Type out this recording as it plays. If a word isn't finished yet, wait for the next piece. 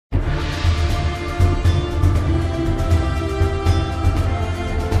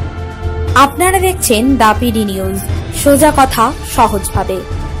আপনারা দেখছেন দাপিডি নিউজ, সোজা কথা সহজভাবে।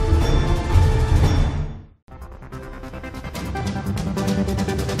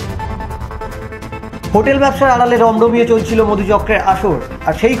 হোটেল ব্যবসার আড়ালে রমরমিয়ে চলছিল মধুচক্রের আসর,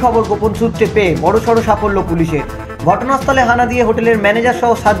 আর সেই খবর গোপন সূত্রে পেয়ে বড়সড় সাফল্য পুলিশের। ঘটনাস্থলে হানা দিয়ে হোটেলের ম্যানেজার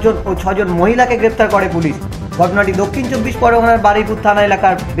সহ 7 জন ও 6 জন মহিলাকে গ্রেপ্তার করে পুলিশ। ঘটনাটি দক্ষিণ 24 পরগনার বারুইপুর থানা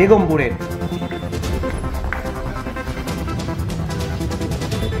এলাকার বেগমপুরের।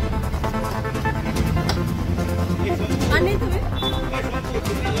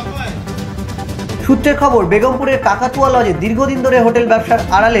 সূত্রের খবর, বেগমপুরের কাকাতুয়া লজে দীর্ঘদিন ধরে হোটেল ব্যবসার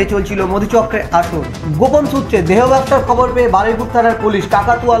আড়ালে চলছিল মধুচক্রের আসর। গোপন সূত্রে দেহ ব্যবসার খবর পেয়ে বারুইপুর থানার পুলিশ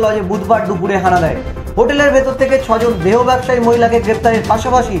কাকাতুয়া লজে বুধবার দুপুরে হানা দেয়। হোটেলের ভেতর থেকে 6 জন দেহ ব্যবসায়ী মহিলাকে গ্রেপ্তারের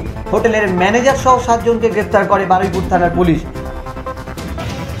পাশাপাশি হোটেলের ম্যানেজার সহ 7 জনকে গ্রেপ্তার করে বারুইপুর থানার পুলিশ।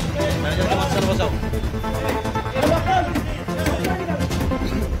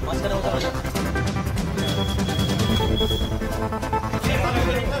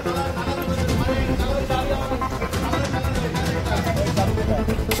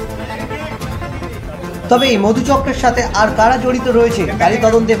 তবে এই মধুচক্রের সাথে আর কারা জড়িত রয়েছে তারই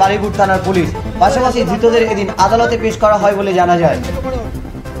তদন্তে বারুইপুর থানার পুলিশ। পাশাপাশি ধৃতদের এদিন আদালতে পেশ করা হয় বলে জানা যায়।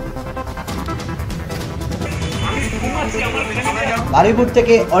 বারুইপুর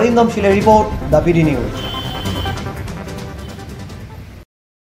থেকে অরিন্দম শীলের রিপোর্ট, দাপিডি নিউজ।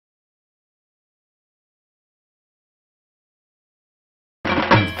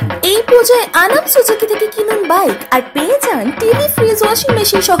 এই পূজায় আনাম সুজুকি থেকে কিনুন বাইক আর পেয়ে যান টিভি, ফ্রিজ, ওয়াশিং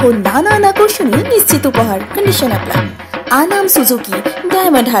মেশিন সহ নানান আকর্ষণীয় নিশ্চিত উপহার। Condition apply. Anam Suzuki,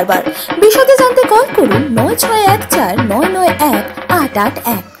 diamond Harbour. বিশদে জানতে কল করুন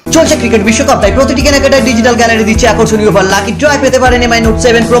 9614991881। চলছে ক্রিকেট বিশ্বকাপ, তাই প্রতিটি কেনাকাটায় ডিজিটাল গ্যালারি দিচ্ছে আকর্ষণীয় উপহার। লাকি ড্রয় পেতে পারেন MI note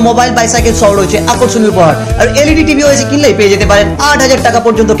 7 pro mobile, bicycle সহ রয়েছে আকর্ষণীয় উপহার। আর এলইডি টিভি ওএসি কিনলেই পেয়ে যেতে পারেন 8000 টাকা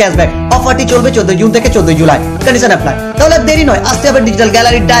পর্যন্ত ক্যাশব্যাক। অফারটি চলবে 14 জুন থেকে 14 জুলাই। Condition apply. তাহলে দেরি নয়, আসতে হবে ডিজিটাল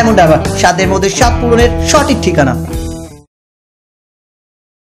গ্যালারি ডায়মন্ড হারবার। সাধ্যের মধ্যে স্বাদ পূরণের সঠিক ঠিকানা।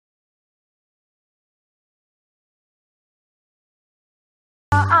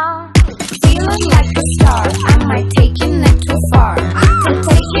 Feeling like a star, am I taking it too far? I'm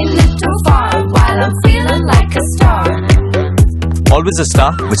taking it too far, while I'm feeling like a star. Always a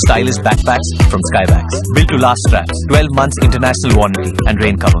star with stylish backpacks from Skybags. Built to last straps, 12 months international warranty and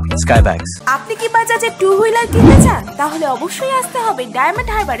rain cover. Skybags. আপনি কি বাজাজে 2 wheeler কিনতে চান? তাহলে অবশ্যই আসতে হবে diamond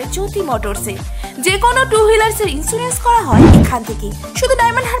হারবারের জ্যোতি মোটরসে। যে কোনো 2 হুইলারসের ইন্স্যুরেন্স করা হয় এখান থেকে। শুধু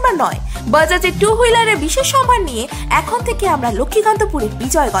ডায়মন্ড হারবার নয়, বাজাজের 2 হুইলারের বিশেষ সম্ভার নিয়ে এখন থেকে আমরা লক্ষ্মীকান্তপুরের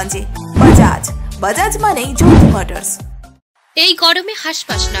বিজয়গঞ্জে। বাজাজ মানেই জ্যোতি মোটরস। এই গরমে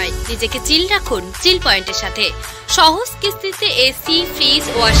হাসপাস নয়, নিজেকে চিল রাখুন চিল পয়েন্টের সাথে। সহজ কিস্তিতে AC, fridge,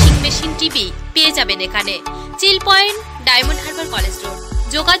 washing machine, TV পেয়ে যাবেন এখানে। চিল point, diamond Harbour college road.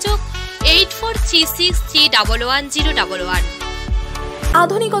 যোগাযোগ 8436311011।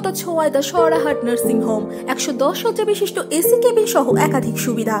 আধুনিকতা ছোঁয়ায় দ্য সরাহাট নার্সিং হোম। 110 শয্যা বিশিষ্ট এসি কেবিন সহ একাধিক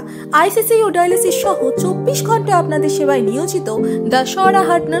সুবিধা, আইসিসি ও ডায়ালিসিস সহ 24 ঘন্টা আপনাদের সেবায় নিয়োজিত দ্য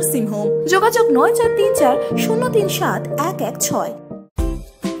সরাহাট নার্সিং হোম। যোগাযোগ 9434037116।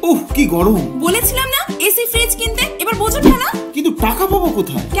 উফ, কি গরম! বলেছিলাম না এসি ফ্রিজ কিনতে, এবার বোঝো ঠেলা। কিন্তু টাকা পাবো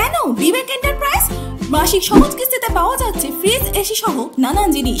কোথায়? কেন, বিবেক এন্টারপ্রাইজ। মাসিক সহজ কিস্তিতে পাওয়া যাচ্ছে ফ্রিজ, এসি সহ নানান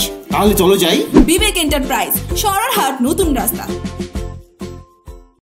জিনিস। তাহলে চলো যাই। বিবেক এন্টারপ্রাইজ, সরাহাট নতুন রাস্তা।